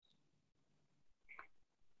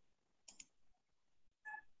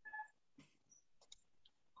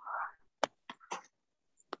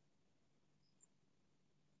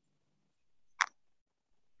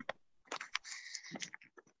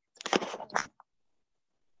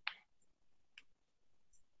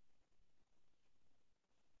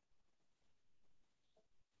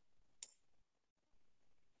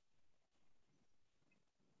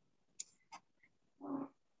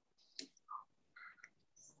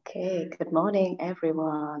Okay, good morning,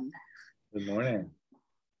 everyone. Good morning.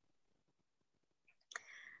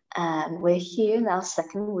 And we're here in our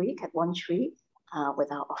second week at One Tree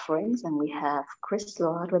with our offerings, and we have Chris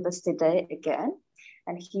Lord with us today again,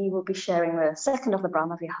 and he will be sharing the second of the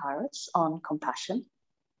Brahma Viharas on compassion.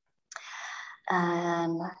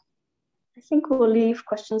 And I think we'll leave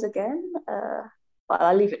questions again. Well,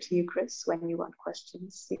 I'll leave it to you, Chris, when you want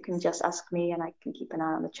questions. You can just ask me and I can keep an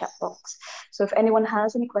eye on the chat box. So if anyone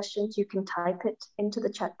has any questions, you can type it into the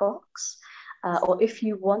chat box. Or if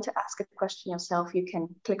you want to ask a question yourself, you can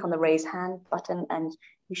click on the raise hand button and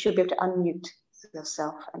you should be able to unmute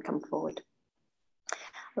yourself and come forward.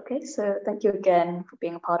 Okay, so thank you again for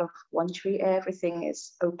being a part of One Tree. Everything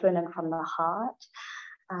is open and from the heart.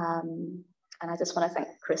 And I just want to thank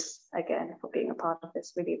Chris again for being a part of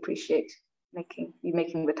this. Really appreciate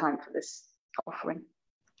making the time for this offering.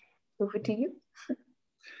 Over to you.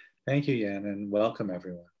 Thank you, Yan, and welcome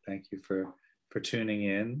everyone. Thank you for tuning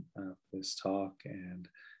in for this talk, and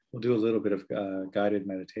we'll do a little bit of guided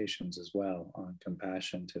meditations as well on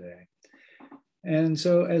compassion today. And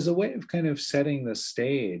so as a way of kind of setting the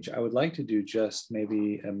stage, I would like to do just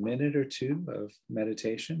maybe a minute or two of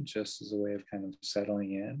meditation, just as a way of kind of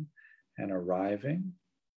settling in and arriving.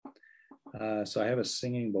 So I have a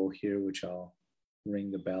singing bowl here, which I'll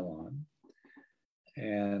ring the bell on.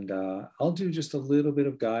 And I'll do just a little bit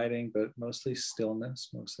of guiding, but mostly stillness,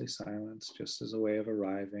 mostly silence, just as a way of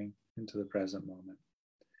arriving into the present moment.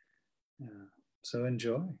 So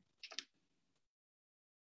enjoy.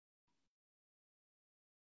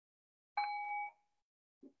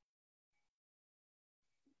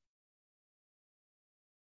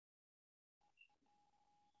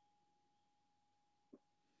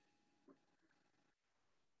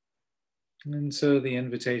 And so the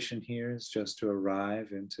invitation here is just to arrive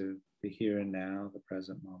into the here and now, the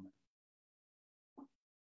present moment.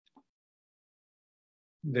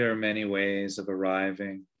 There are many ways of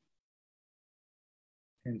arriving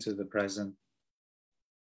into the present.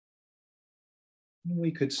 We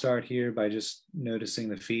could start here by just noticing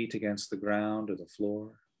the feet against the ground or the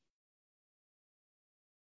floor.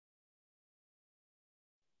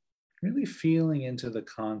 Really feeling into the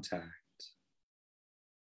contact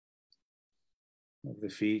of the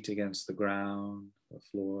feet against the ground, the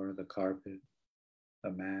floor, the carpet,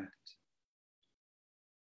 the mat.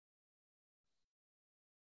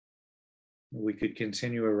 We could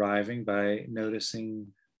continue arriving by noticing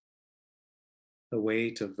the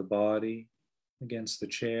weight of the body against the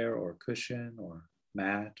chair or cushion or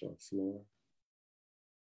mat or floor.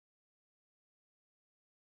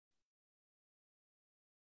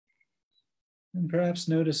 And perhaps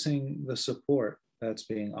noticing the support that's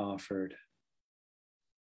being offered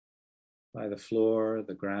by the floor,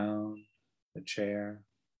 the ground, the chair,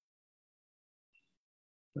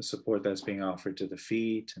 the support that's being offered to the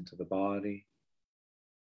feet and to the body.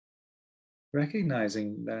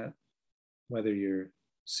 Recognizing that whether you're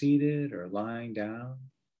seated or lying down,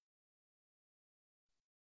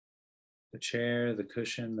 the chair, the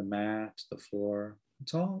cushion, the mat, the floor,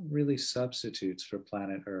 it's all really substitutes for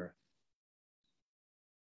planet Earth.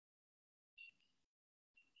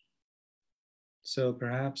 So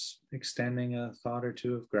perhaps extending a thought or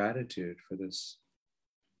two of gratitude for this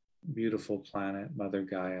beautiful planet, Mother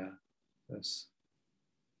Gaia, this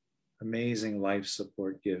amazing life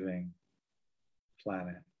support giving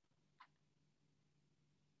planet.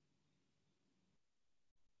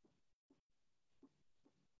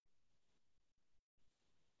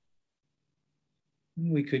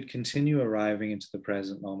 We could continue arriving into the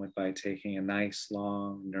present moment by taking a nice,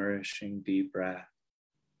 long, nourishing, deep breath.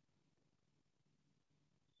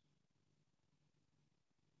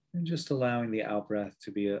 And just allowing the out breath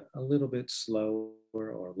to be a little bit slower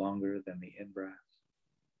or longer than the in breath.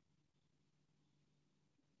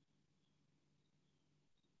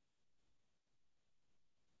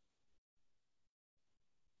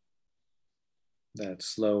 That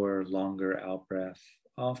slower, longer out breath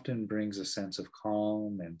often brings a sense of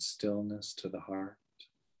calm and stillness to the heart,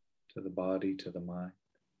 to the body, to the mind.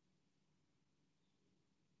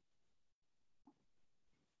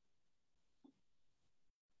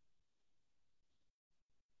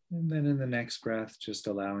 And then in the next breath, just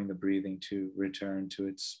allowing the breathing to return to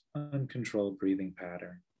its uncontrolled breathing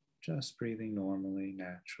pattern, just breathing normally,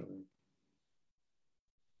 naturally.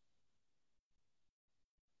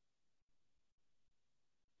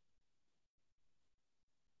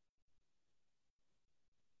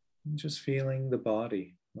 And just feeling the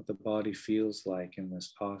body, what the body feels like in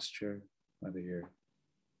this posture, whether you're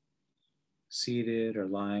seated or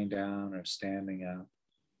lying down or standing up,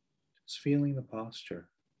 just feeling the posture.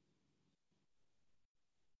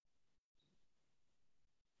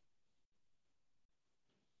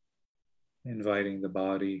 inviting the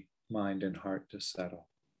body, mind, and heart to settle.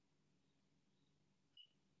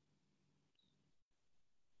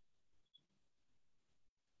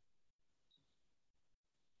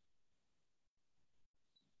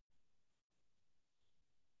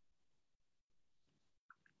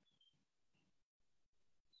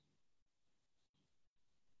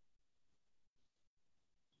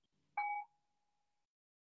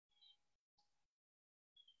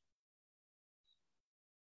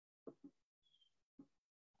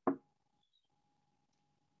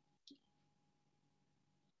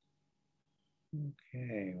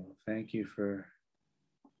 Okay, well, thank you for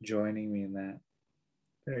joining me in that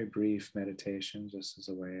very brief meditation, just as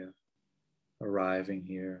a way of arriving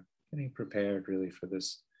here, getting prepared really for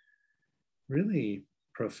this really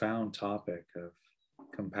profound topic of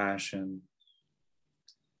compassion,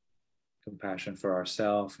 compassion for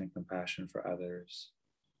ourselves and compassion for others.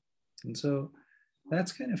 And so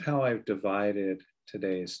that's kind of how I've divided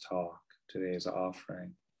today's talk, today's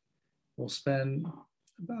offering. We'll spend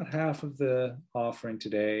about half of the offering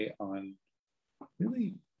today on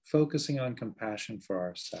really focusing on compassion for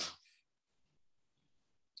ourselves.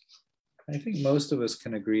 I think most of us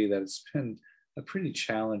can agree that it's been a pretty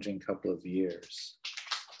challenging couple of years.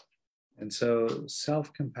 And so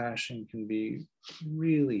self-compassion can be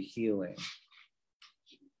really healing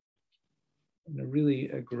and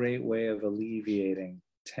a great way of alleviating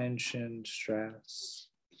tension, stress.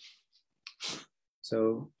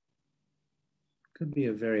 So it could be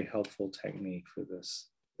a very helpful technique for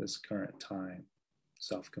this current time,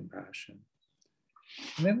 self-compassion.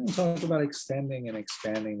 And then we'll talk about extending and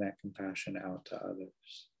expanding that compassion out to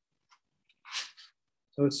others.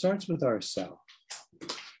 So it starts with ourselves.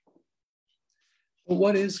 But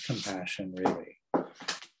what is compassion really?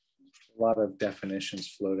 A lot of definitions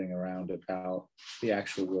floating around about the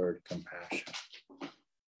actual word compassion.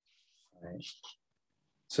 Right?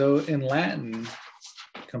 So in Latin,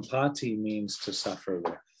 compati means to suffer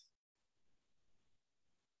with.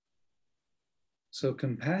 So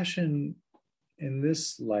compassion in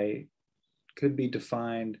this light could be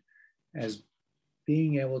defined as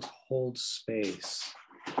being able to hold space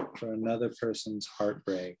for another person's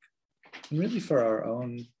heartbreak, and really for our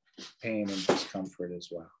own pain and discomfort as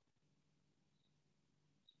well.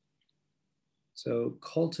 So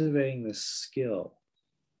cultivating the skill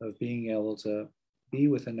of being able to be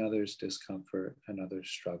with another's discomfort, another's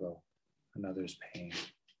struggle, another's pain.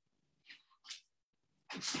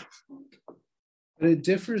 But it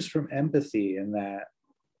differs from empathy in that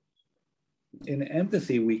in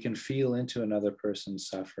empathy, we can feel into another person's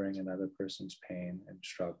suffering, another person's pain and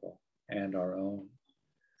struggle, and our own.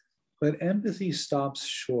 But empathy stops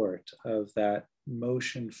short of that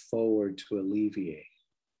motion forward to alleviate.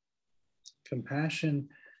 Compassion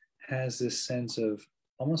has this sense of,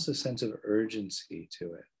 almost a sense of urgency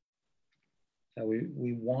to it, that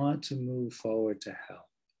we want to move forward to help.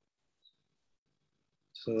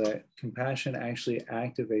 So that compassion actually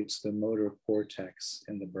activates the motor cortex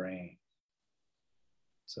in the brain,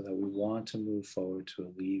 so that we want to move forward to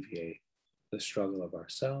alleviate the struggle of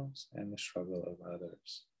ourselves and the struggle of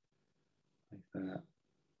others, like that.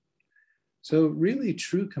 So really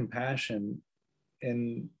true compassion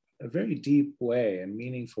in a very deep way and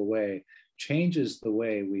meaningful way changes the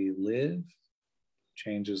way we live,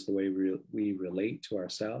 changes the way we relate to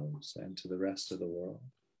ourselves and to the rest of the world.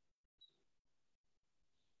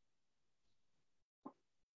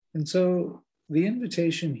 And so the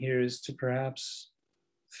invitation here is to perhaps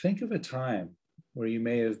think of a time where you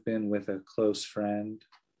may have been with a close friend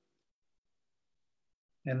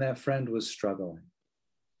and that friend was struggling.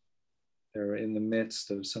 They were in the midst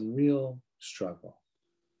of some real struggle.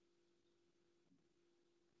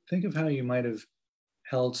 Think of how you might have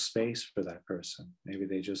held space for that person. Maybe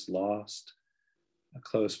they just lost a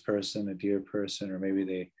close person, a dear person, or maybe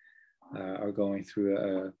they are going through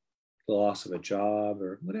the loss of a job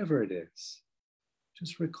or whatever it is.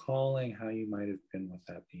 Just recalling how you might have been with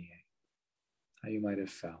that being, how you might have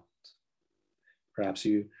felt. Perhaps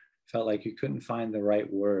you felt like you couldn't find the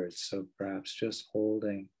right words, so perhaps just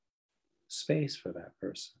holding space for that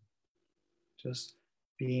person, just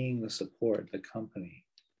being the support, the company,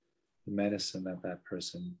 the medicine that that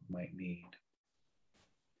person might need.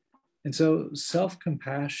 And so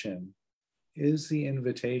self-compassion is the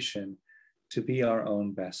invitation to be our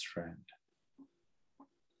own best friend,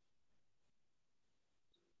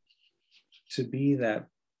 to be that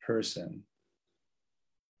person,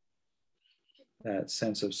 that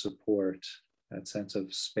sense of support, that sense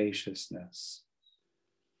of spaciousness,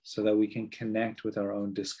 so that we can connect with our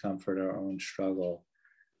own discomfort, our own struggle.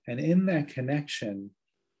 And in that connection,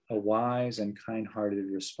 a wise and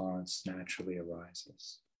kind-hearted response naturally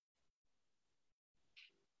arises.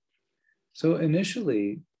 So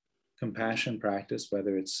initially, compassion practice,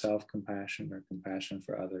 whether it's self-compassion or compassion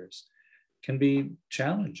for others, can be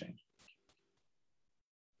challenging.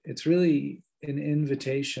 It's really an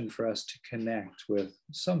invitation for us to connect with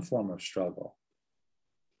some form of struggle,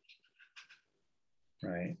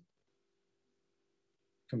 right?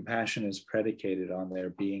 Compassion is predicated on there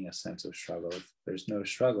being a sense of struggle. If there's no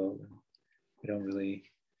struggle, then we don't really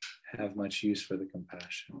have much use for the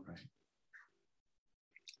compassion, right?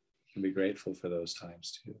 We can be grateful for those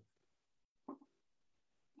times too.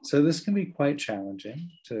 So this can be quite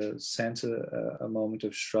challenging to sense a moment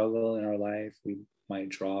of struggle in our life. We might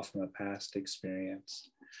draw from a past experience.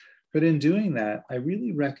 But in doing that, I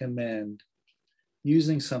really recommend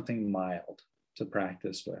using something mild to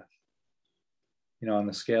practice with. You know, on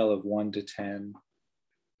the scale of 1 to 10,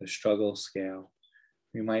 the struggle scale,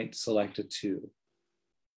 we might select a 2.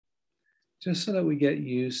 Just so that we get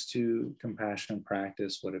used to compassion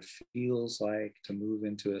practice, what it feels like to move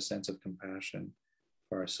into a sense of compassion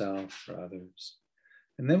for ourselves, for others.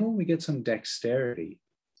 And then when we get some dexterity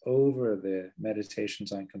over the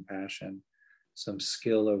meditations on compassion, some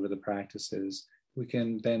skill over the practices, we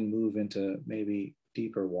can then move into maybe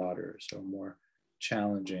deeper waters or more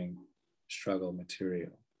challenging struggle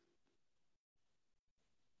material.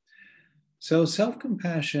 So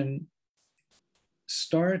self-compassion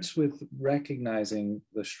starts with recognizing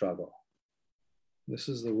the struggle. This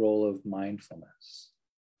is the role of mindfulness,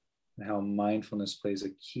 and how mindfulness plays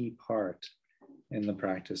a key part in the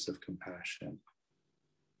practice of compassion.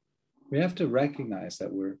 We have to recognize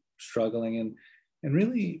that we're struggling and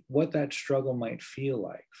really what that struggle might feel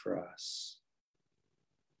like for us.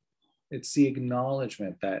 It's the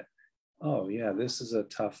acknowledgement that, oh yeah, this is a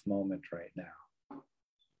tough moment right now.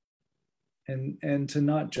 And to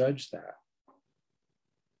not judge that.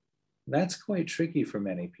 That's quite tricky for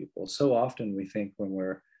many people. So often we think when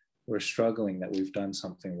we're struggling that we've done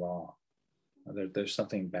something wrong, or there's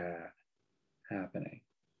something bad happening.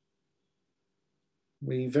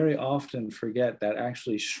 We very often forget that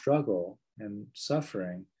actually struggle and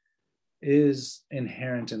suffering is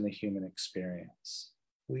inherent in the human experience.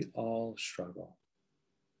 We all struggle.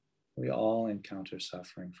 We all encounter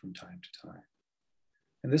suffering from time to time.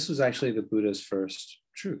 And this was actually the Buddha's first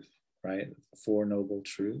truth, right? The Four Noble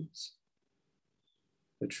Truths.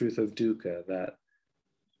 The truth of dukkha, that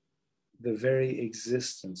the very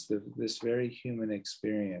existence, this very human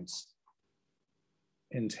experience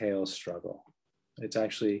entails struggle. It's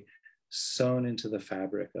actually sewn into the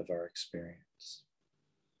fabric of our experience.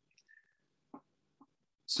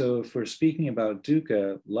 So if we're speaking about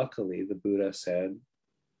dukkha, luckily the Buddha said,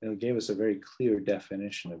 he gave us a very clear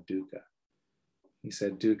definition of dukkha. He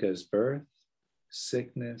said dukkha is birth,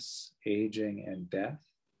 sickness, aging, and death.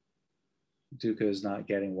 Dukkha is not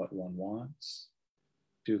getting what one wants.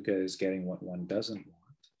 Dukkha is getting what one doesn't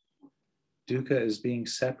want. Dukkha is being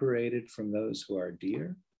separated from those who are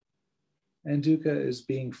dear. And dukkha is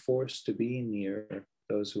being forced to be near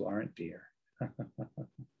those who aren't dear.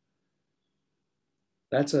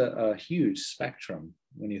 That's a huge spectrum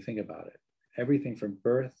when you think about it. Everything from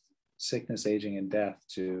birth, sickness, aging, and death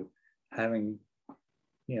to having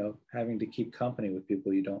to keep company with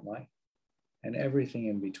people you don't like, and everything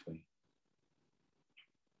in between.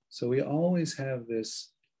 So we always have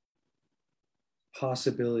this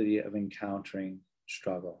possibility of encountering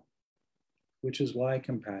struggle, which is why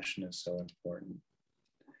compassion is so important.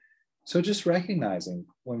 So just recognizing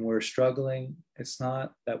when we're struggling, it's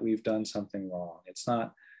not that we've done something wrong. It's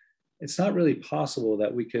not really possible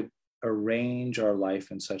that we could arrange our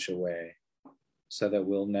life in such a way so that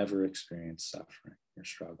we'll never experience suffering or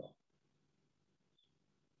struggle.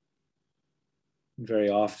 Very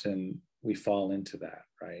often we fall into that,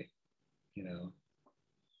 right? You know,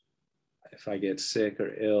 if I get sick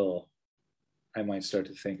or ill, I might start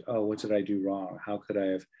to think, oh, what did I do wrong? How could I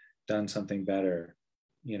have done something better?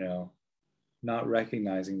 You know, not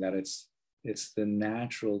recognizing that it's the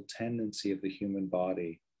natural tendency of the human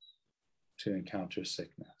body to encounter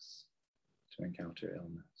sickness, to encounter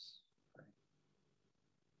illness. Right?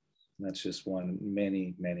 And that's just one,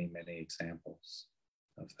 many, many, many examples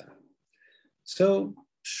of that. So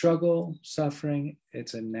struggle, suffering,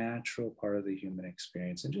 it's a natural part of the human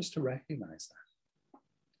experience, and just to recognize that.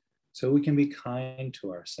 So we can be kind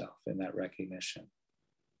to ourselves in that recognition.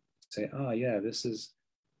 Say, oh yeah, this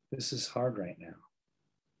is hard right now.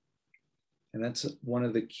 And that's one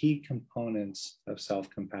of the key components of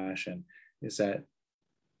self-compassion, is that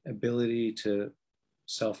ability to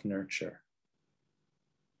self-nurture.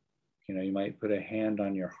 You know, you might put a hand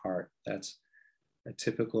on your heart. That's a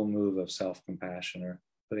typical move of self-compassion, or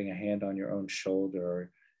putting a hand on your own shoulder,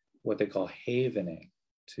 or what they call havening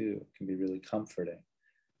too. It can be really comforting.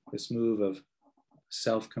 This move of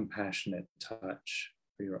self-compassionate touch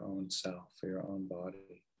for your own self, for your own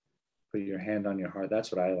body. Put your hand on your heart.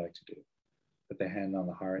 That's what I like to do. Put the hand on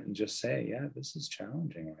the heart and just say, yeah, this is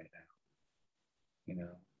challenging right now, you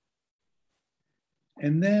know.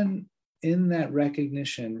 And then in that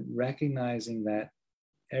recognition, recognizing that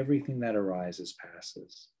everything that arises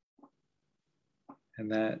passes.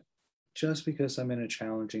 And that just because I'm in a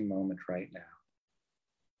challenging moment right now,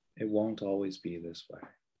 it won't always be this way.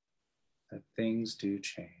 That things do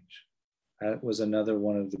change. That was another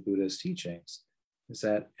one of the Buddha's teachings, is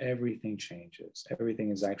that everything changes.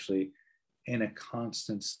 Everything is actually in a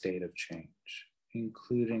constant state of change,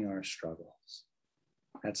 including our struggles.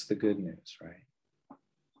 That's the good news, right?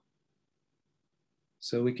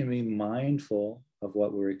 So we can be mindful of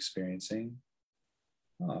what we're experiencing.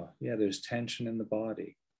 Oh, yeah, there's tension in the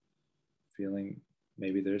body. Feeling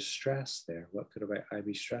maybe there's stress there. What could I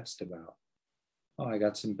be stressed about? Oh, I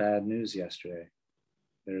got some bad news yesterday.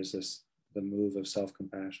 There's the move of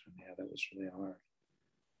self-compassion. Yeah, that was really hard.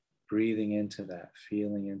 Breathing into that,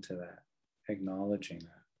 feeling into that, acknowledging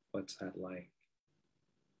that. What's that like?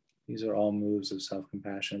 These are all moves of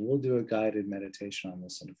self-compassion. We'll do a guided meditation on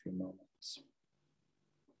this in a few moments.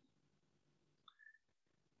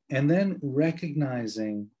 And then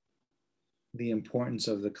recognizing the importance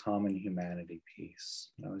of the common humanity piece.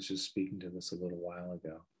 I was just speaking to this a little while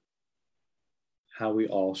ago. How we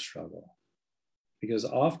all struggle. Because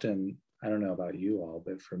often, I don't know about you all,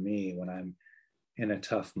 but for me, when I'm in a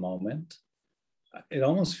tough moment, it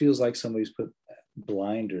almost feels like somebody's put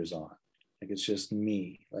blinders on. Like it's just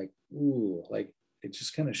me. Like, ooh, like it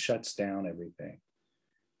just kind of shuts down everything.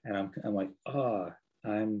 And I'm like,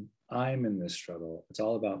 I'm in this struggle. It's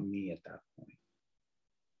all about me at that point,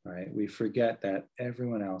 right? We forget that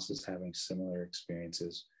everyone else is having similar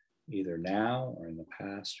experiences, either now or in the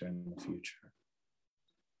past or in the future.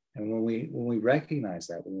 And when we recognize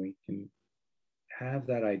that, when we can have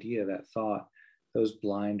that idea, that thought, those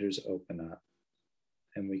blinders open up,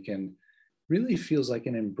 and we can really feels like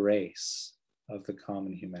an embrace of the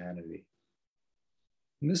common humanity.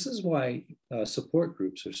 And this is why support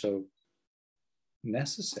groups are so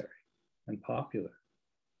necessary and popular,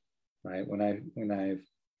 right? When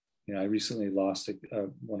I recently lost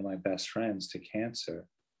one of my best friends to cancer,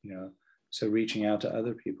 so reaching out to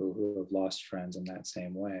other people who have lost friends in that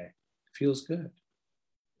same way feels good.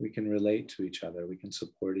 We can relate to each other. We can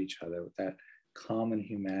support each other with that common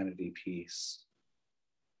humanity piece.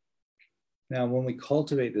 Now, when we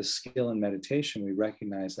cultivate this skill in meditation, we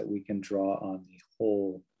recognize that we can draw on the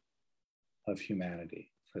whole of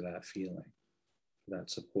humanity for that feeling, for that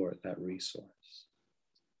support, that resource.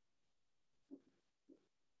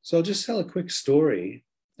 So I'll just tell a quick story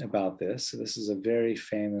about this. This is a very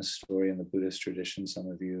famous story in the Buddhist tradition. Some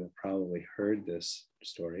of you have probably heard this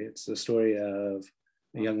story. It's the story of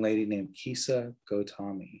a young lady named Kisa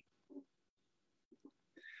Gotami.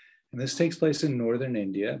 And this takes place in northern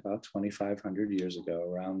India about 2,500 years ago,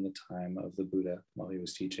 around the time of the Buddha, while he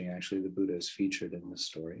was teaching. Actually, the Buddha is featured in this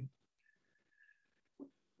story.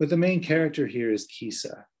 But the main character here is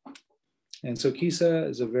Kisa. And so Kisa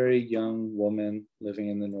is a very young woman living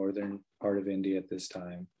in the northern part of India at this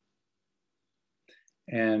time.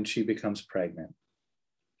 And she becomes pregnant.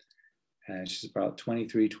 And she's about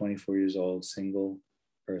 23, 24 years old, single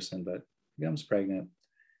person, but becomes pregnant.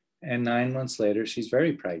 And 9 months later, she's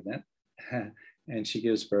very pregnant. And she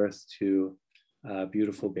gives birth to a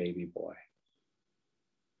beautiful baby boy.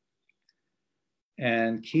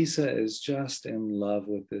 And Kisa is just in love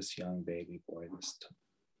with this young baby boy, this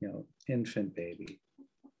infant baby.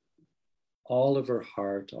 All of her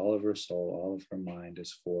heart, all of her soul, all of her mind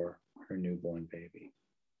is for her newborn baby.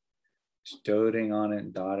 She's doting on it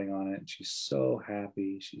and dotting on it. And she's so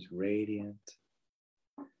happy. She's radiant.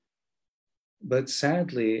 But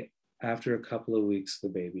sadly, after a couple of weeks, the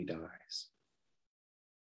baby dies.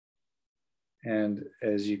 And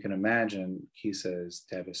as you can imagine, Kisa is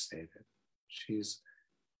devastated. She's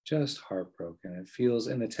just heartbroken. It feels,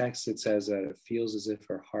 in the text, it says that it feels as if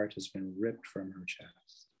her heart has been ripped from her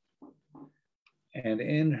chest. And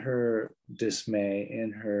in her dismay,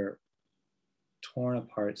 in her torn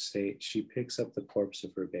apart state, she picks up the corpse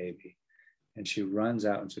of her baby and she runs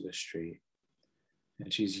out into the street.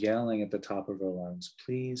 And she's yelling at the top of her lungs,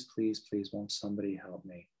 please, please, please, won't somebody help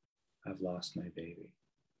me? I've lost my baby.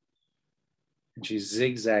 And she's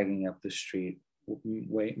zigzagging up the street,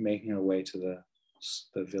 making her way to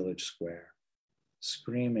the village square,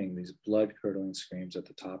 screaming these blood-curdling screams at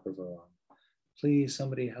the top of her lungs. please,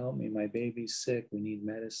 somebody help me. My baby's sick. We need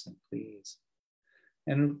medicine, please.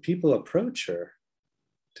 And people approach her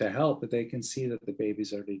to help, but they can see that the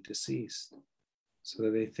baby's already deceased. So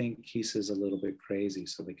they think Kisa's a little bit crazy,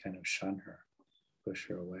 so they kind of shun her, push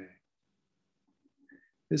her away.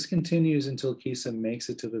 This continues until Kisa makes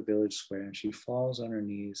it to the village square and she falls on her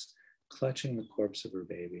knees, clutching the corpse of her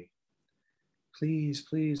baby. Please,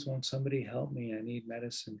 please, won't somebody help me? I need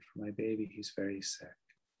medicine for my baby. He's very sick.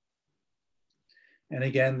 And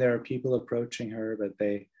again, there are people approaching her, but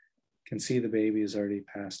they can see the baby has already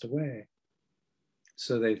passed away.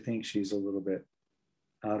 So they think she's a little bit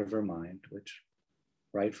out of her mind, which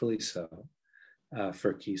rightfully so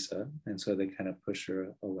for Kisa. And so they kind of push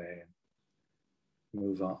her away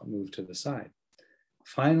and move to the side.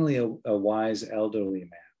 Finally, a wise elderly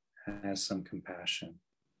man has some compassion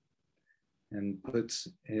and puts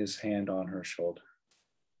his hand on her shoulder.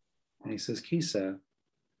 And he says, Kisa,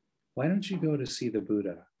 why don't you go to see the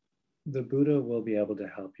Buddha? The Buddha will be able to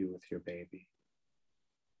help you with your baby.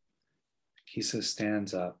 Kisa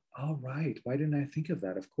stands up. All right, why didn't I think of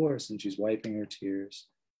that? Of course. And she's wiping her tears.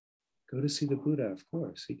 Go to see the Buddha, of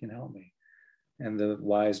course, he can help me. And the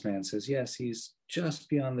wise man says, yes, he's just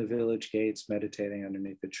beyond the village gates meditating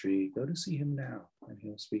underneath the tree. Go to see him now and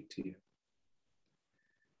he'll speak to you.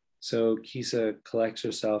 So Kisa collects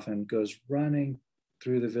herself and goes running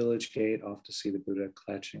through the village gate off to see the Buddha,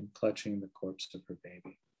 clutching the corpse of her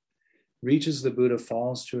baby. Reaches the Buddha,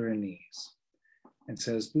 falls to her knees and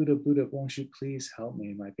says, Buddha, Buddha, won't you please help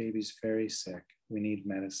me? My baby's very sick. We need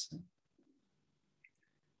medicine.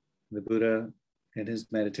 The Buddha, in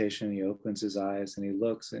his meditation, he opens his eyes and he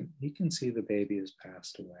looks and he can see the baby has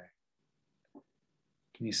passed away.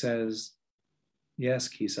 And he says, yes,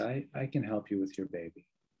 Kisa, I can help you with your baby.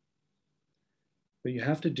 But you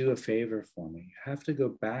have to do a favor for me. You have to go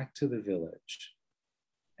back to the village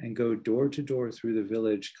and go door to door through the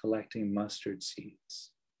village collecting mustard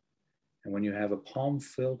seeds. And when you have a palm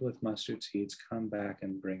filled with mustard seeds, come back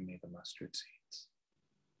and bring me the mustard seeds.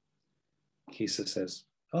 Kisa says,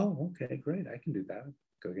 oh, okay, great, I can do that.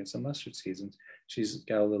 Go get some mustard seeds. And she's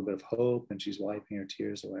got a little bit of hope and she's wiping her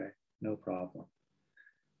tears away. No problem.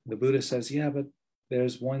 The Buddha says, yeah, but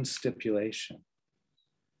there's one stipulation.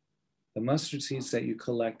 The mustard seeds that you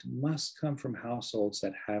collect must come from households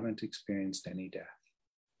that haven't experienced any death.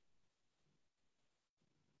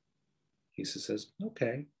 Kisa says,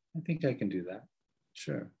 okay, I think I can do that.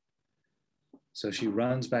 Sure. So she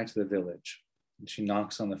runs back to the village and she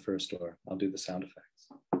knocks on the first door. I'll do the sound effects.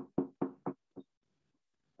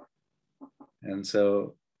 And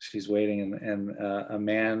so she's waiting and a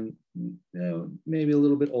man, maybe a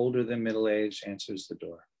little bit older than middle-aged, answers the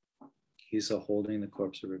door. Kisa, holding the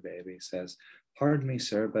corpse of her baby, says, pardon me,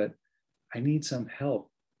 sir, but I need some help.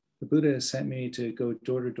 The Buddha has sent me to go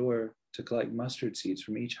door to door to collect mustard seeds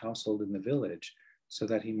from each household in the village so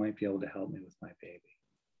that he might be able to help me with my baby.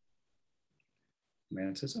 The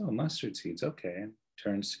man says, oh, mustard seeds, okay, and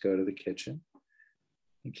turns to go to the kitchen.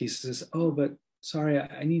 And Kisa says, oh, but sorry,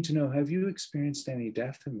 I need to know, have you experienced any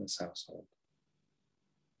death in this household?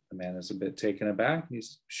 The man is a bit taken aback and he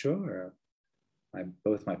says, sure.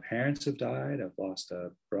 Both my parents have died. I've lost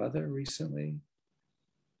a brother recently.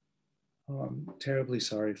 Oh, I'm terribly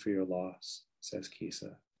sorry for your loss, says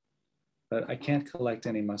Kisa. But I can't collect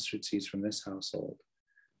any mustard seeds from this household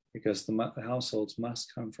because the households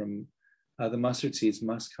must come from, the mustard seeds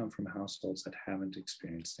must come from households that haven't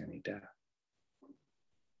experienced any death.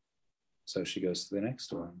 So she goes to the next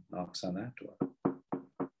door and knocks on that door.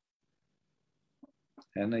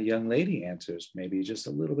 And a young lady answers, maybe just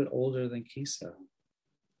a little bit older than Kisa.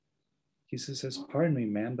 Kisa says, pardon me,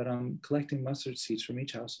 ma'am, but I'm collecting mustard seeds from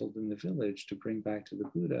each household in the village to bring back to the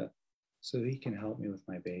Buddha so he can help me with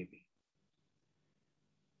my baby.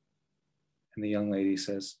 And the young lady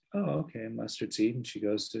says, oh, okay, mustard seed. And she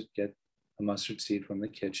goes to get a mustard seed from the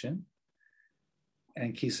kitchen.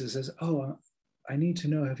 And Kisa says, oh, I need to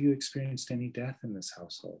know, have you experienced any death in this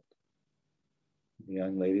household? The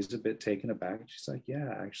young lady's a bit taken aback. She's like,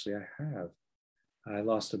 yeah, actually I have. I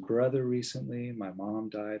lost a brother recently. My mom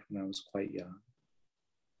died when I was quite young.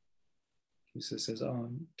 Kisa says, oh,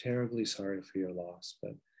 I'm terribly sorry for your loss,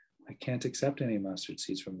 but I can't accept any mustard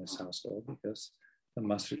seeds from this household because the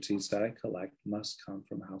mustard seeds that I collect must come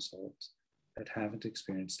from households that haven't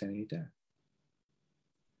experienced any death.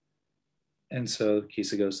 And so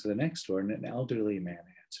Kisa goes to the next door and an elderly man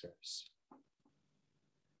answers.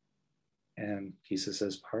 And Kisa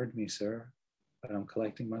says, pardon me, sir, but I'm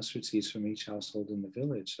collecting mustard seeds from each household in the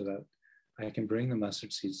village so that I can bring the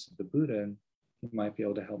mustard seeds to the Buddha and he might be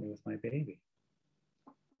able to help me with my baby.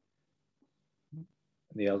 And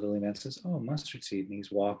the elderly man says, oh, mustard seed. And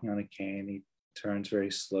he's walking on a cane. He turns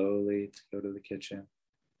very slowly to go to the kitchen.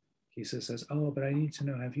 Kisa says, "Oh, but I need to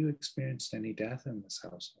know, have you experienced any death in this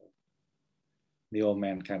household?" The old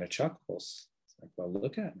man kind of chuckles. It's like, "Well,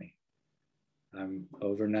 look at me. I'm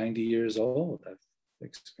over 90 years old. I've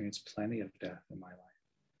experienced plenty of death in my life.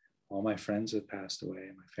 All my friends have passed away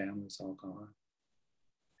and my family's all gone."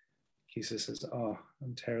 Kisa says, "Oh,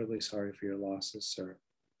 I'm terribly sorry for your losses, sir.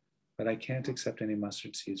 But I can't accept any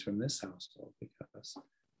mustard seeds from this household because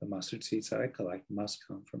the mustard seeds that I collect must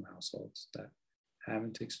come from households that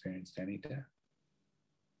haven't experienced any death."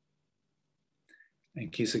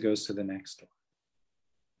 And Kisa goes to the next door,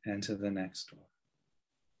 and to the next door,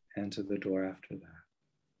 and to the door after that,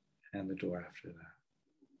 and the door after that.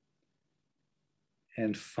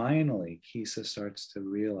 And finally, Kisa starts to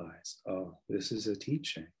realize, oh, this is a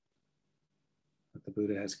teaching that the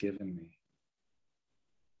Buddha has given me.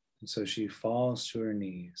 And so she falls to her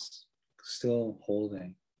knees, still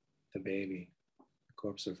holding the baby, the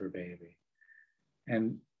corpse of her baby.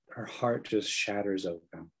 And her heart just shatters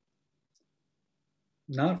open.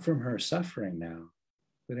 Not from her suffering now,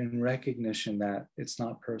 but in recognition that it's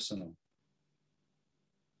not personal.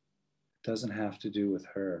 It doesn't have to do with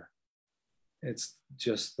her. It's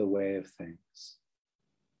just the way of things,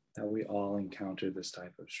 that we all encounter this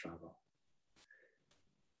type of struggle.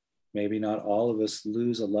 Maybe not all of us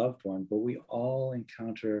lose a loved one, but we all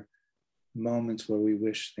encounter moments where we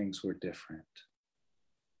wish things were different,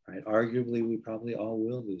 right? Arguably, we probably all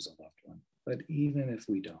will lose a loved one, but even if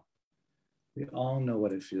we don't, we all know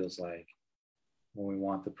what it feels like when we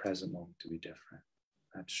want the present moment to be different.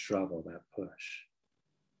 That struggle, that push,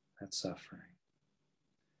 that suffering.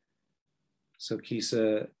 So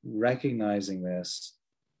Kisa, recognizing this,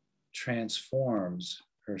 transforms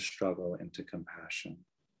her struggle into compassion.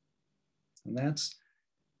 And that's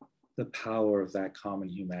the power of that common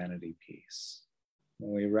humanity piece.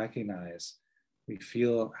 When we recognize, we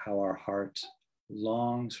feel how our heart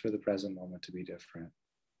longs for the present moment to be different.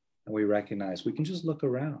 And we recognize we can just look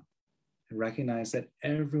around and recognize that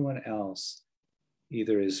everyone else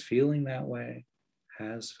either is feeling that way,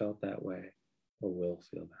 has felt that way, or will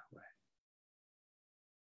feel that way.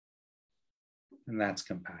 And that's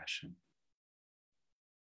compassion.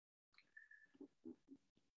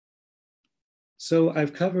 So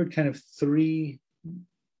I've covered kind of three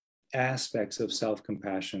aspects of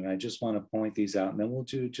self-compassion. I just want to point these out, and then we'll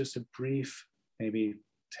do just a brief, maybe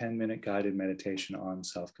 10-minute guided meditation on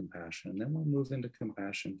self-compassion, and then we'll move into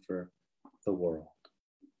compassion for the world.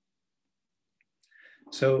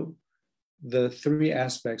 So the three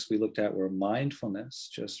aspects we looked at were mindfulness,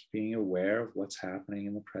 just being aware of what's happening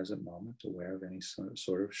in the present moment, aware of any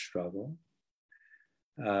sort of struggle.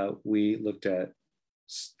 We looked at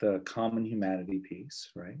the common humanity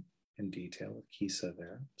piece, right, in detail with Kisa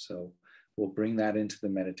there. So we'll bring that into the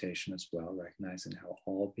meditation as well, recognizing how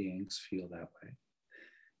all beings feel that way.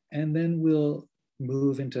 And then we'll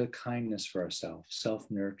move into kindness for ourselves,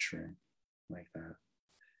 self-nurturing, like that.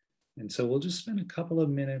 And so we'll just spend a couple of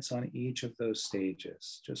minutes on each of those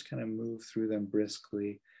stages, just kind of move through them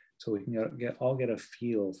briskly so we can all get a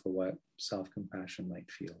feel for what self-compassion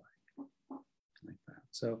might feel like that.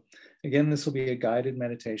 So again, this will be a guided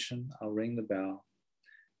meditation. I'll ring the bell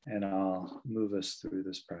and I'll move us through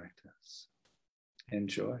this practice.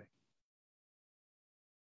 Enjoy.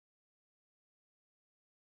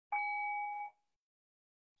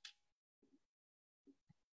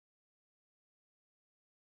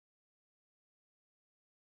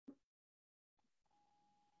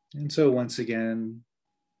 And so once again,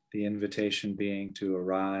 the invitation being to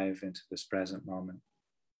arrive into this present moment.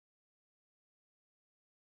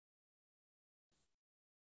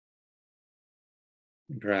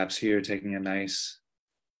 And perhaps here taking a nice,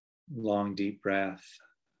 long, deep breath.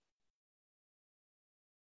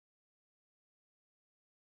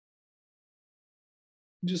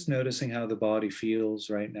 Just noticing how the body feels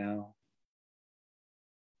right now.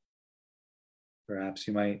 Perhaps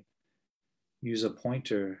you might use a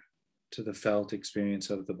pointer to the felt experience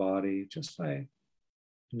of the body just by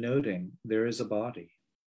noting there is a body.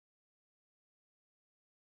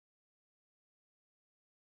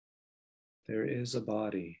 There is a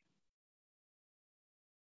body.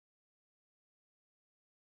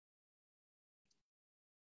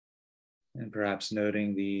 And perhaps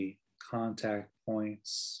noting the contact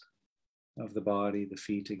points of the body, the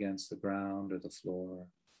feet against the ground or the floor,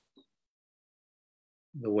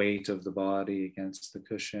 the weight of the body against the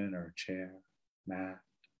cushion or chair, mat.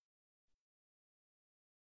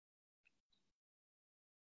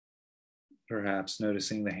 Perhaps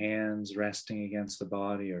noticing the hands resting against the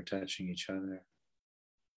body or touching each other.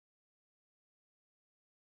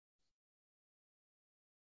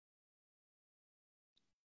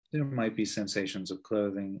 There might be sensations of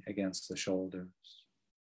clothing against the shoulders.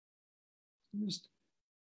 Just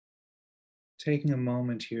taking a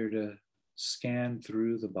moment here to scan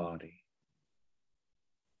through the body.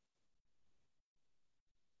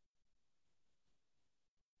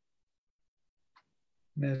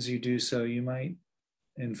 And as you do so, you might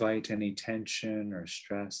invite any tension or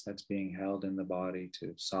stress that's being held in the body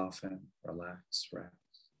to soften, relax, rest.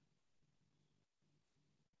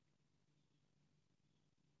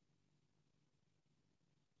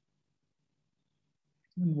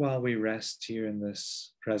 And while we rest here in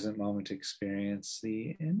this present moment experience,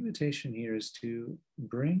 the invitation here is to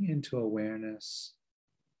bring into awareness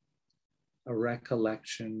a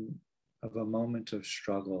recollection of a moment of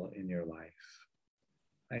struggle in your life.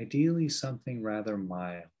 Ideally, something rather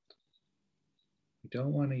mild. You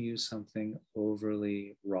don't want to use something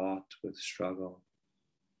overly wrought with struggle.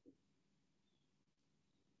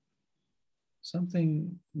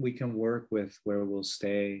 Something we can work with where we'll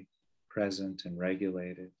stay present and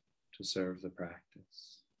regulated to serve the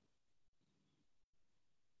practice.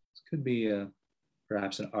 This could be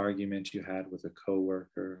perhaps an argument you had with a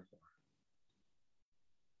coworker,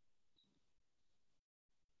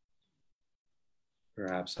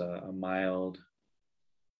 perhaps a mild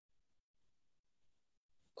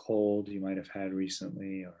cold you might have had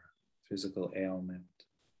recently, or physical ailment.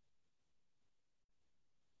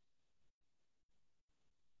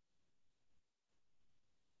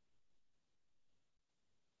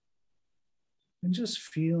 And just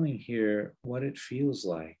feeling here what it feels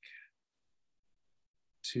like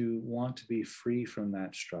to want to be free from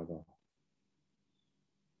that struggle.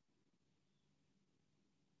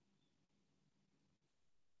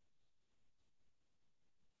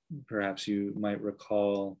 Perhaps you might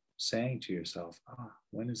recall saying to yourself,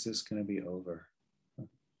 when is this going to be over?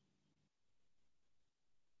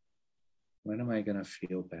 When am I going to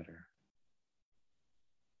feel better?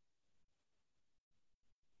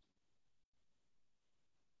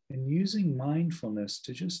 And using mindfulness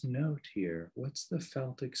to just note here, what's the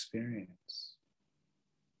felt experience?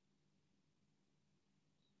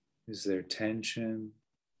 Is there tension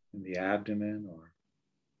in the abdomen or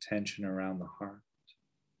tension around the heart?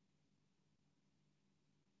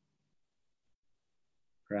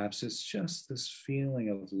 Perhaps it's just this feeling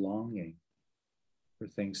of longing for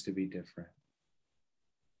things to be different.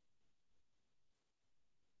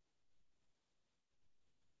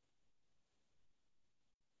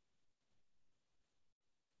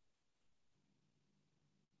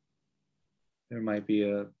 There might be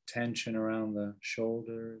a tension around the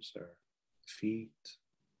shoulders or feet.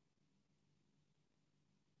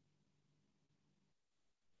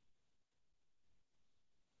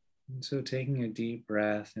 And so taking a deep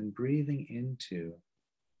breath and breathing into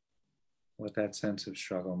what that sense of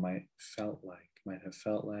struggle might have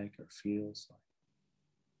felt like or feels like.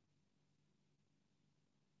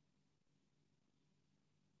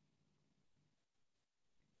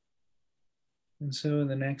 And so in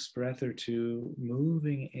the next breath or two,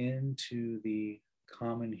 moving into the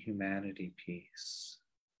common humanity piece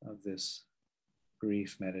of this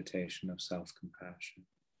brief meditation of self-compassion.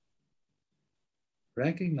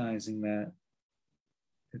 Recognizing that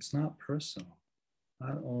it's not personal,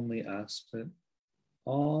 not only us, but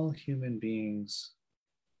all human beings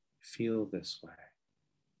feel this way,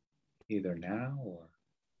 either now or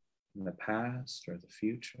in the past or the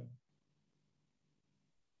future.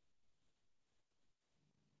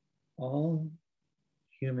 All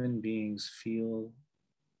human beings feel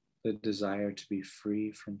the desire to be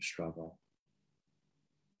free from struggle,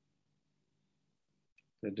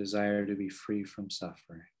 the desire to be free from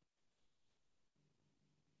suffering.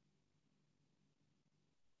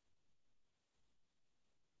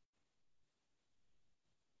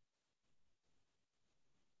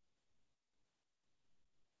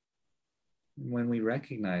 When we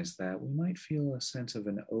recognize that, we might feel a sense of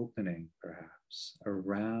an opening, perhaps,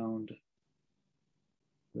 around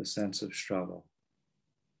the sense of struggle,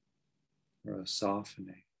 or a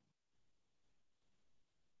softening.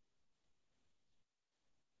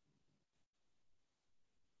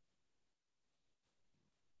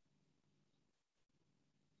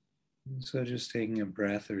 And so just taking a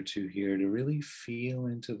breath or two here to really feel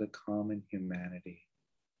into the common humanity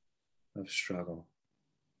of struggle.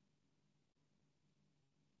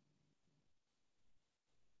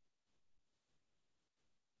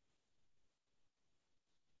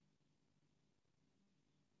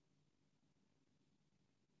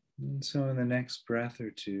 And so in the next breath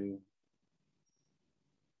or two,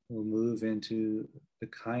 we'll move into the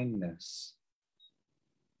kindness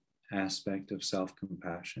aspect of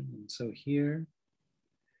self-compassion. And so here,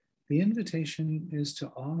 the invitation is to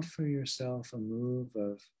offer yourself a move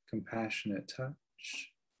of compassionate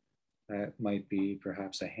touch. That might be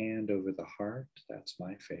perhaps a hand over the heart. That's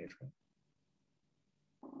my favorite.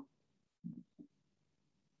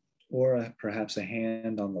 Or perhaps a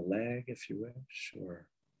hand on the leg, if you wish, or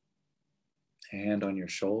a hand on your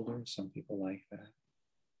shoulder. Some people like that.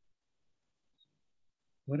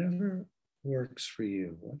 Whatever works for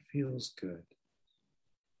you, what feels good.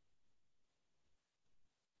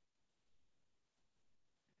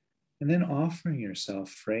 And then offering yourself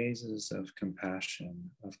phrases of compassion,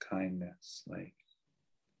 of kindness, like,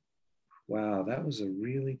 wow, that was a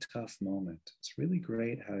really tough moment. It's really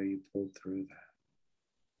great how you pulled through that.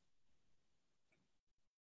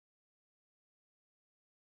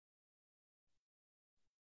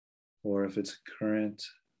 Or if it's a current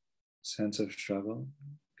sense of struggle,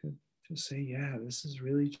 you could just say, yeah, this is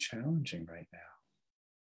really challenging right now.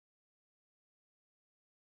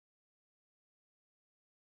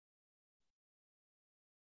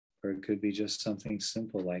 Or it could be just something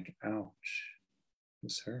simple like, ouch,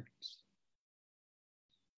 this hurts.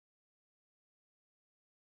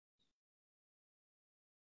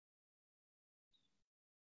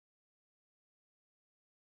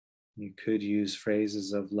 You could use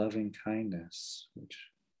phrases of loving kindness, which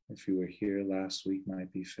if you were here last week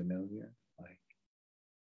might be familiar, like,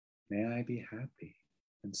 may I be happy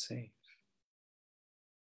and safe.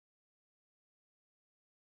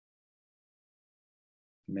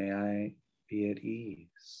 May I be at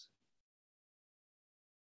ease.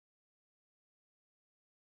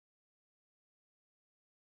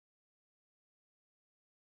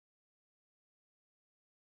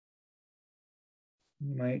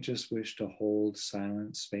 You might just wish to hold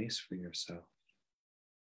silent space for yourself.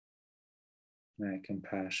 That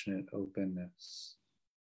compassionate openness.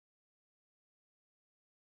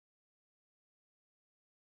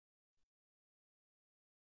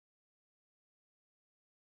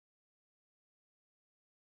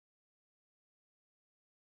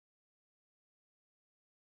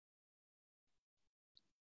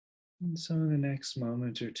 And so in the next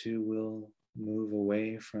moment or two, we'll move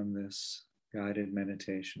away from this guided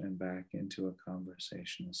meditation and back into a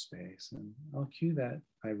conversational space. And I'll cue that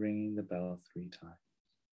by ringing the bell 3 times.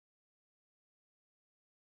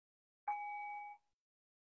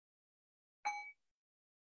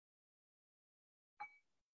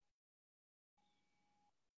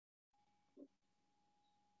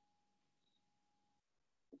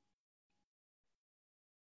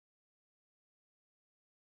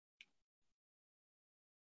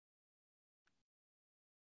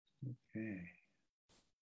 Okay.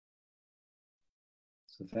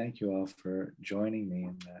 So thank you all for joining me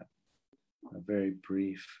in that a very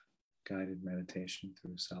brief guided meditation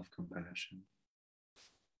through self-compassion.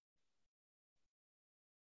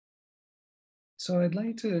 So I'd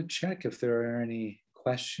like to check if there are any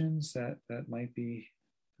questions that might be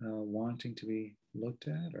wanting to be looked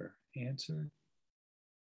at or answered,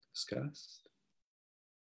 discussed.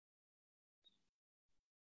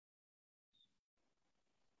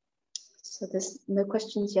 So there's no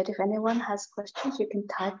questions yet. If anyone has questions, you can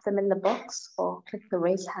type them in the box or click the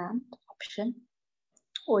raise hand option,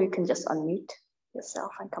 or you can just unmute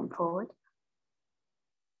yourself and come forward.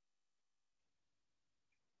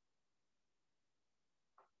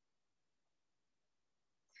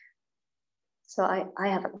 So I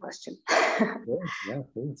have a question. Yeah,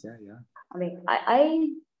 please. Yeah. I mean,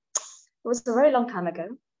 it was a very long time ago.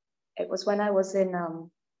 It was when I was in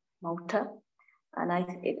Malta, and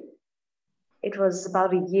it was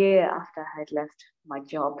about a year after I had left my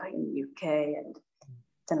job in the UK and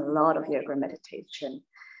done a lot of yoga meditation.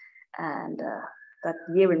 And that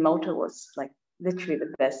year in Malta was like literally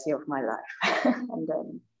the best year of my life.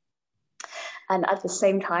 And at the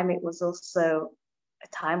same time, it was also a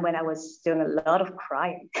time when I was doing a lot of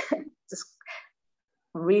crying, just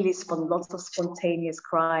really lots of spontaneous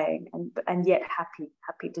crying, and yet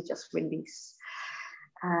happy to just release.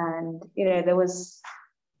 And there was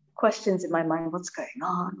questions in my mind: what's going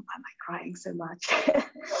on? Why am I crying so much?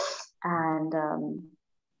 and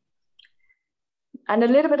a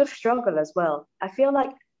little bit of struggle as well. I feel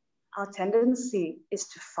like our tendency is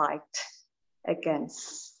to fight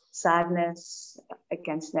against sadness,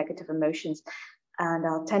 against negative emotions, and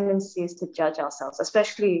our tendency is to judge ourselves,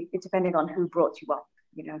 especially depending on who brought you up,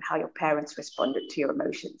 and how your parents responded to your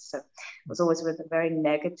emotions. So it was always with a very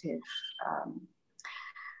negative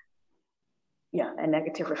a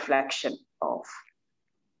negative reflection of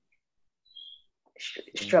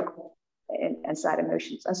struggle and sad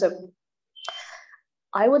emotions. And so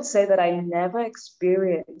I would say that I never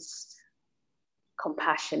experienced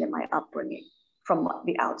compassion in my upbringing. from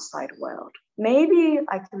the outside world. Maybe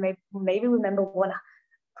I can maybe remember one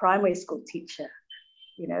primary school teacher,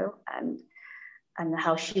 you know, and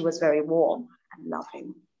how she was very warm and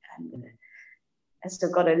loving, and so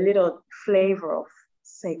got a little flavor of,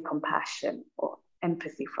 say, compassion or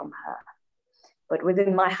empathy from her. But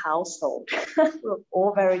within my household, we're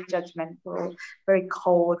all very judgmental, very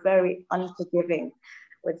cold, very unforgiving,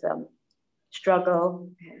 with struggle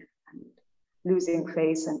and losing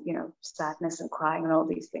face and, you know, sadness and crying and all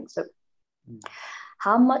these things. So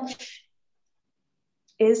how much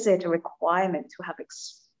is it a requirement to have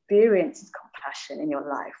experienced compassion in your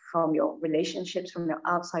life, from your relationships, from your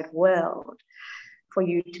outside world, for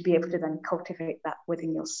you to be able to then cultivate that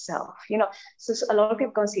within yourself? You know, so a lot of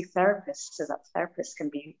people go and see therapists so that therapists can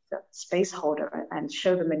be the space holder and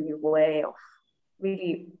show them a new way of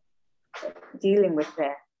really dealing with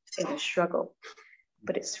their inner struggle.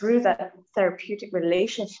 But it's through that therapeutic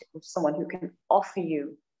relationship with someone who can offer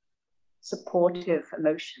you supportive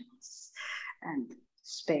emotions and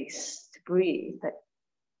space to breathe that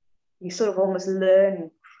you sort of almost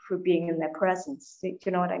learn through being in their presence. Do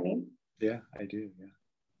you know what I mean? Yeah, I do.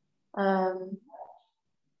 Yeah.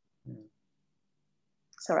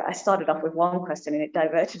 Sorry, I started off with one question and it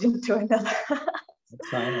diverted into another. That's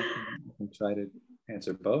fine. I can try to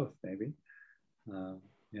answer both, maybe.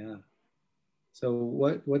 Yeah. So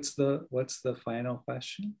what's the final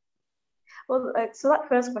question? Well, so that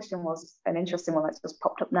first question was an interesting one that just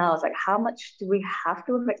popped up now. It's like, how much do we have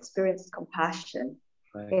to have experienced compassion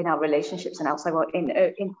in our relationships and outside world,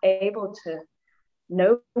 in able to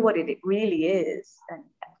know what it really is and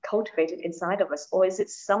cultivate it inside of us? Or is it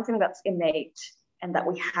something that's innate and that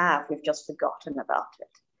we've just forgotten about it?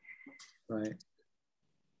 Right.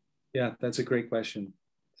 Yeah, that's a great question.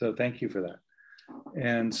 So thank you for that.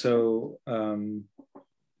 And so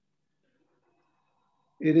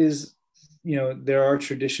it is, you know, there are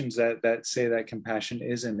traditions that say that compassion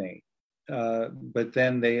is innate, but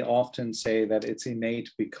then they often say that it's innate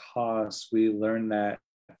because we learn that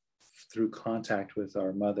through contact with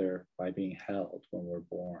our mother by being held when we're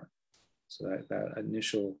born. So that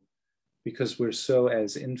initial, because we're so,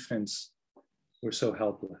 as infants, we're so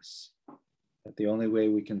helpless that the only way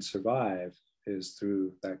we can survive is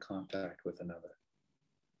through that contact with another.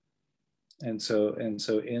 And so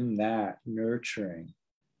in that nurturing,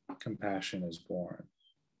 compassion is born.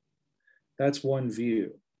 That's one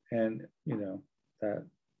view. And, you know, that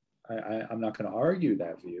I'm not going to argue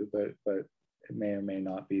that view, but it may or may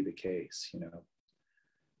not be the case, you know.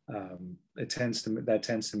 That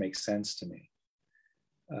tends to make sense to me.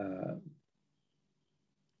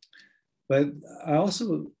 But I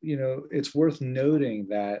also, you know, it's worth noting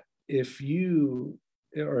that if you,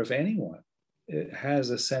 or if anyone, it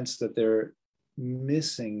has a sense that they're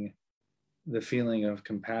missing the feeling of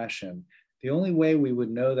compassion, the only way we would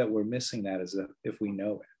know that we're missing that is if we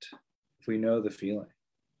know it, if we know the feeling,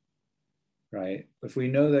 right? If we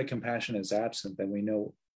know that compassion is absent, then we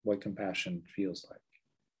know what compassion feels like.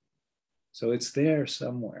 So it's there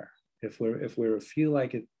somewhere. If we feel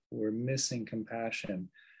like we're missing compassion,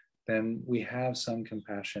 then we have some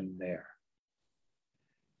compassion there.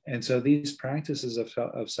 And so these practices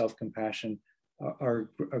of self-compassion are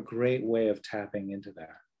a great way of tapping into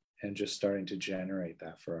that and just starting to generate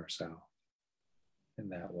that for ourselves in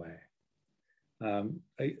that way.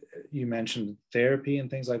 You mentioned therapy and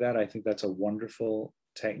things like that. I think that's a wonderful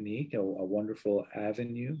technique, a wonderful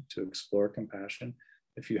avenue to explore compassion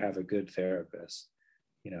if you have a good therapist.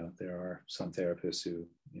 You know, there are some therapists who,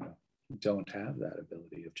 you know, don't have that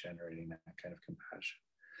ability of generating that kind of compassion.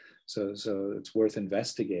 So it's worth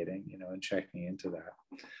investigating, you know, and checking into that.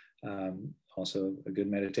 Also, a good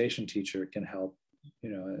meditation teacher can help, you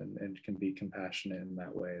know, and can be compassionate in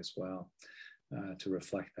that way as well, to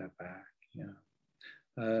reflect that back. Yeah.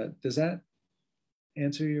 Does that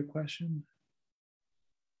answer your question?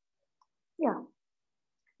 Yeah,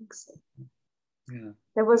 I think so. Yeah.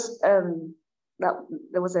 There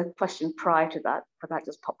was a question prior to that, but that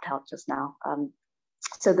just popped out just now.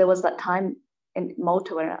 So there was that time in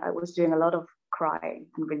Malta where I was doing a lot of crying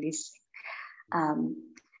and releasing.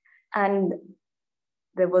 And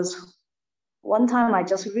there was one time I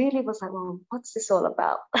just really was like, well, what's this all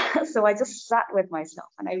about? So I just sat with myself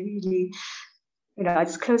and I really, you know, I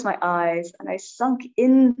just closed my eyes and I sunk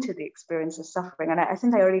into the experience of suffering. And I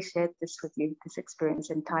think I already shared this with you, this experience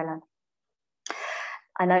in Thailand.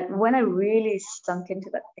 And when I really sunk into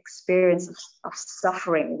that experience of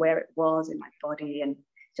suffering, where it was in my body, and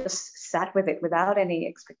just sat with it without any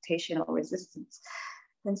expectation or resistance,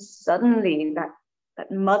 then suddenly that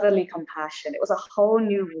motherly compassion, it was a whole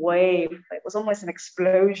new wave. It was almost an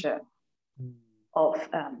explosion of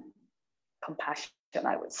compassion,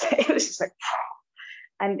 I would say. It was just like,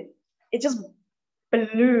 and it just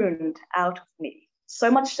ballooned out of me.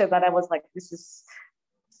 So much so that I was like, this is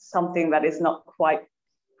something that is not quite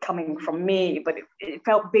coming from me, but it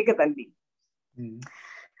felt bigger than me. Mm.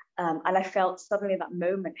 And I felt suddenly that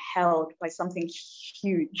moment held by something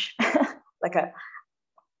huge.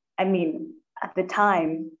 At the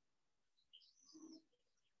time,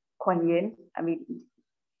 Kuan Yin,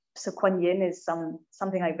 so Kuan Yin is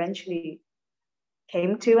something I eventually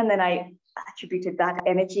came to, and then I attributed that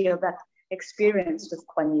energy or that experience with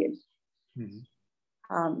Kuan Yin.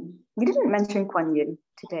 Mm-hmm. You didn't mention Kuan Yin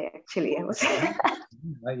today, actually. I was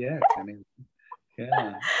not yet.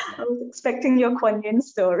 Yeah. I was expecting your Kuan Yin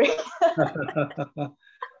story. Happy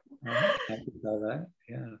about that.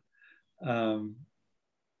 Yeah.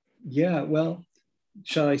 Yeah. Well,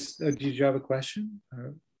 shall I? Did you have a question?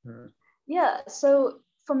 Yeah. So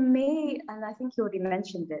for me, and I think you already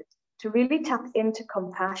mentioned it, to really tap into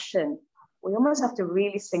compassion, we almost have to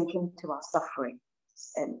really sink into our suffering,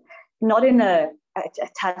 and not in a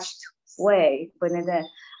attached way, but in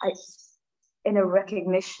a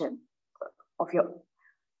recognition of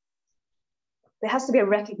there has to be a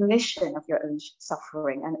recognition of your own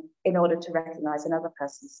suffering, and in order to recognize another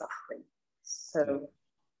person's suffering. So,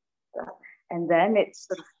 and then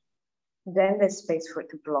then there's space for it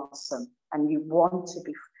to blossom, and you want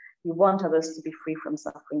others to be free from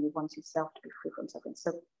suffering. You want yourself to be free from suffering.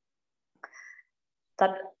 So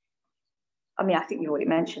I think you already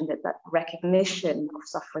mentioned it, that recognition of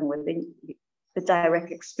suffering within you, the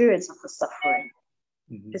direct experience of the suffering,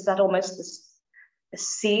 is that almost a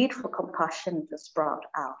seed for compassion to sprout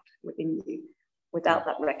out within you. Without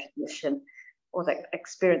that recognition or that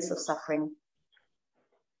experience of suffering,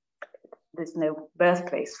 there's no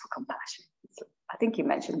birthplace for compassion. So I think you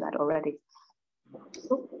mentioned that already.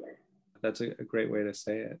 That's a great way to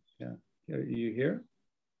say it. Yeah. Are you here?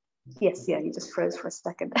 Yes, yeah, you just froze for a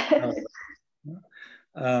second.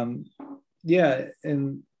 Yeah,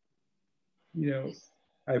 and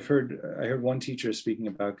I heard one teacher speaking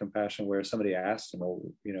about compassion where somebody asked him, well,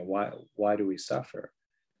 why do we suffer?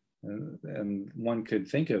 And one could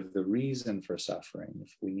think of the reason for suffering,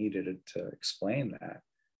 if we needed it to explain that,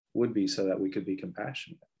 would be so that we could be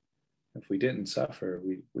compassionate. If we didn't suffer,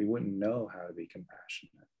 we wouldn't know how to be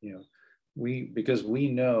compassionate. Because we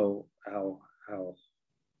know how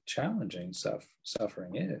challenging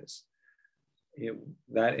suffering is.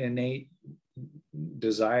 That innate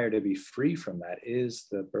desire to be free from that is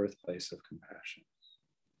the birthplace of compassion.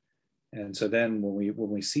 And so then when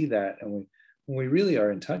we see that, and when we really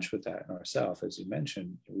are in touch with that in ourselves, as you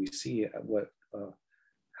mentioned, we see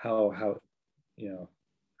how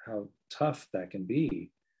tough that can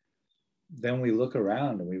be. Then we look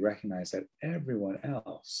around and we recognize that everyone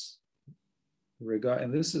else,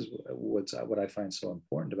 and this is what I find so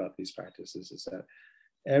important about these practices, is that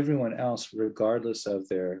everyone else, regardless of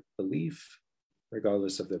their belief,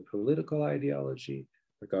 regardless of their political ideology,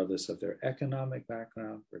 regardless of their economic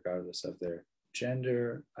background, regardless of their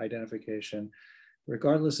gender identification,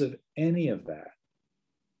 regardless of any of that,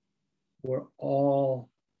 we all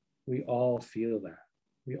feel that.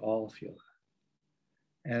 We all feel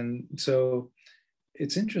that. And so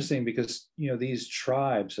it's interesting because, these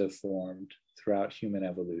tribes have formed throughout human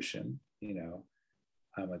evolution.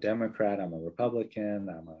 I'm a Democrat, I'm a Republican,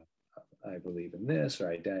 I believe in this,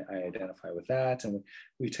 or I identify with that. And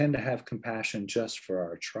we tend to have compassion just for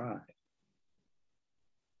our tribe.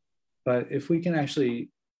 But if we can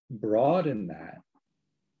actually broaden that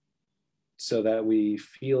so that we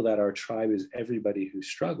feel that our tribe is everybody who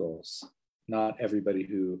struggles, not everybody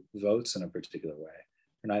who votes in a particular way,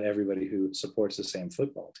 or not everybody who supports the same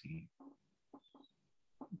football team,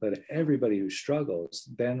 but everybody who struggles,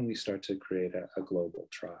 then we start to create a global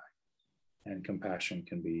tribe, and compassion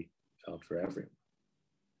can be felt for everyone.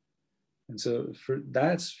 And so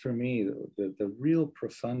that's for me, the real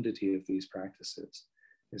profundity of these practices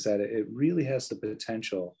is that it really has the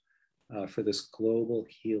potential for this global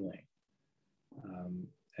healing.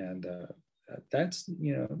 That's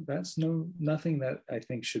nothing that I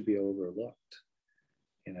think should be overlooked.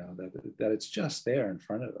 That it's just there in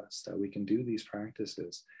front of us, that we can do these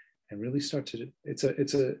practices and really start to. It's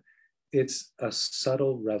a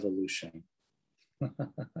subtle revolution. I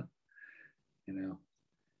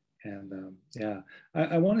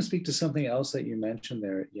want to speak to something else that you mentioned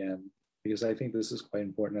there, Yen, because I think this is quite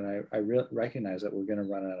important, and I recognize that we're going to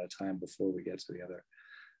run out of time before we get to the other,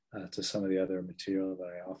 to some of the other material that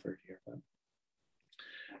I offered here.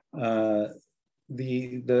 But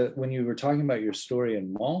when you were talking about your story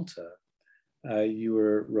in Malta, you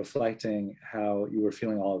were reflecting how you were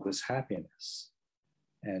feeling all of this happiness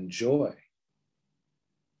and joy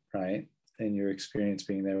right? And your experience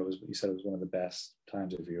being there was, you said it was one of the best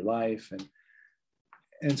times of your life.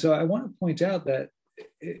 And so I want to point out that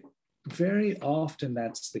very often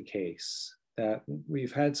that's the case, that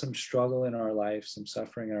we've had some struggle in our life, some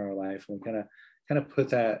suffering in our life, and we kind of put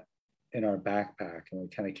that in our backpack and we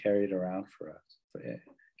kind of carry it around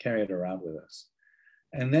carry it around with us.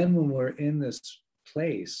 And then when we're in this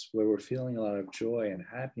place where we're feeling a lot of joy and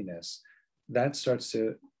happiness, that starts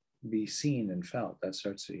to be seen and felt, that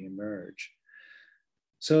starts to emerge.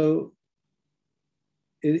 So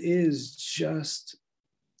it is just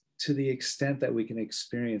to the extent that we can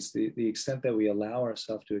experience, the extent that we allow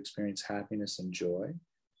ourselves to experience happiness and joy,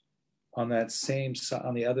 on that same side,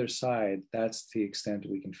 on the other side, that's the extent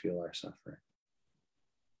we can feel our suffering.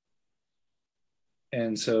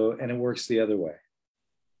 And it works the other way.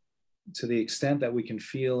 To the extent that we can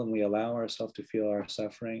feel and we allow ourselves to feel our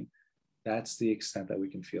suffering, that's the extent that we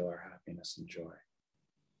can feel our happiness and joy.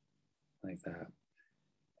 Like that.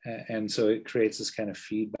 And so it creates this kind of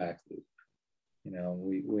feedback loop. You know,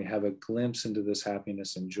 we have a glimpse into this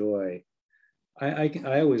happiness and joy.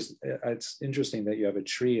 I always, it's interesting that you have a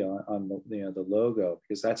tree on the logo,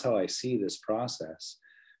 because that's how I see this process.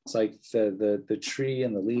 It's like the tree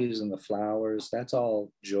and the leaves and the flowers, that's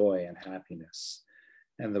all joy and happiness.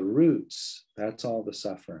 And the roots, that's all the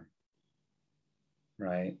suffering,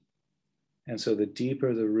 right? And so the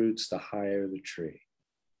deeper the roots, the higher the tree,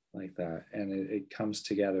 like that. And it comes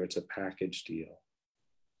together, it's a package deal,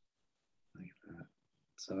 like that.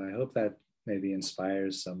 So I hope that maybe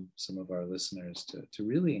inspires some of our listeners to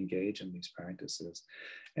really engage in these practices.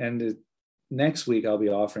 And next week, I'll be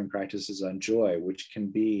offering practices on joy, which can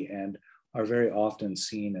be and are very often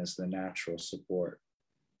seen as the natural support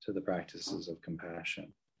to the practices of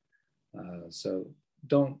compassion. So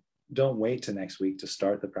don't wait till next week to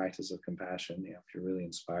start the practice of compassion. You know, if you're really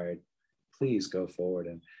inspired, please go forward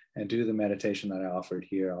and do the meditation that I offered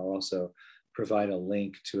here. I'll also provide a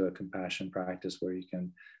link to a compassion practice where you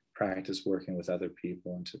can practice working with other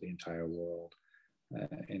people and to the entire world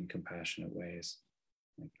in compassionate ways,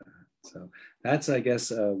 like that. So that's, I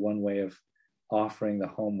guess, one way of offering the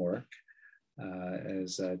homework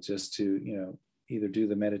is just to, you know, either do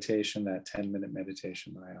the meditation, that 10-minute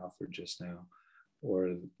meditation that I offered just now,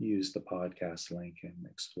 or use the podcast link and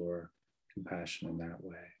explore compassion in that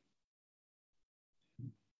way.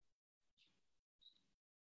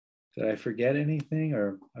 Did I forget anything,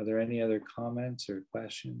 or are there any other comments or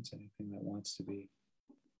questions, anything that wants to be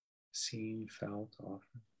seen, felt,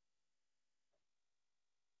 offered?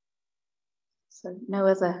 So no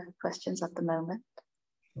other questions at the moment.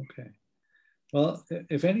 Okay. Well,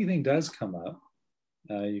 if anything does come up,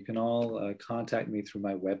 you can all contact me through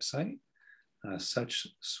my website,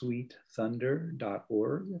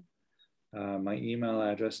 suchsweetthunder.org. My email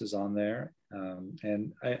address is on there.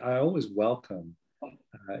 And I always welcome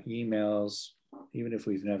emails, even if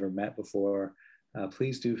we've never met before.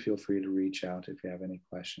 Please do feel free to reach out if you have any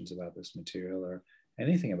questions about this material or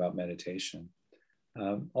anything about meditation.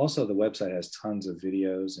 Also, the website has tons of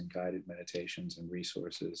videos and guided meditations and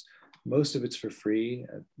resources. Most of it's for free.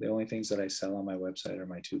 The only things that I sell on my website are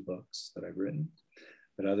my 2 books that I've written.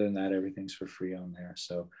 But other than that, everything's for free on there.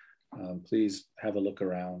 So please have a look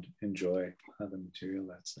around, enjoy the material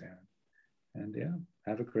that's there. And yeah,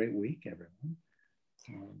 have a great week, everyone.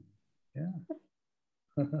 Yeah.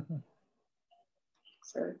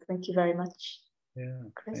 So thank you very much,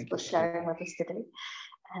 Chris, for sharing with us today.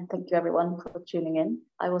 And thank you everyone for tuning in.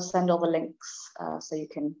 I will send all the links so you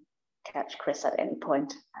can catch Chris at any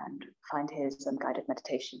point and find his guided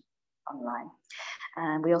meditation online.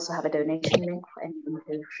 And we also have a donation link for anyone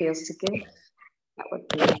who feels to give. That would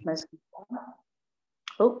be most important.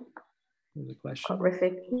 Oh, there's a question.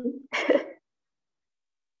 Horrific.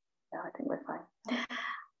 No, I think we're fine.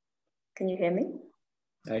 Can you hear me?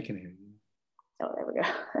 I can hear you. Oh, there we go.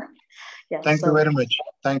 Yeah. Thank you very much.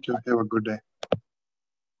 Thank you. Have a good day.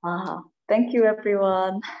 Thank you,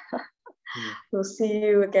 everyone. We'll see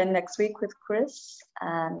you again next week with Chris.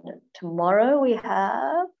 And tomorrow we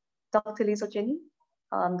have Dr. Liesl Ginny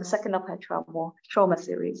on the second of her trauma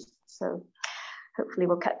series. So hopefully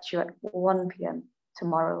we'll catch you at 1 p.m.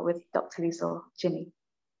 tomorrow with Dr. Liesl Ginny.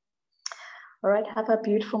 All right, have a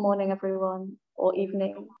beautiful morning, everyone, or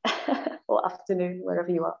evening, or afternoon,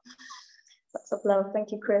 wherever you are. Lots of love.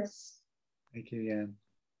 Thank you, Chris. Thank you, Jan.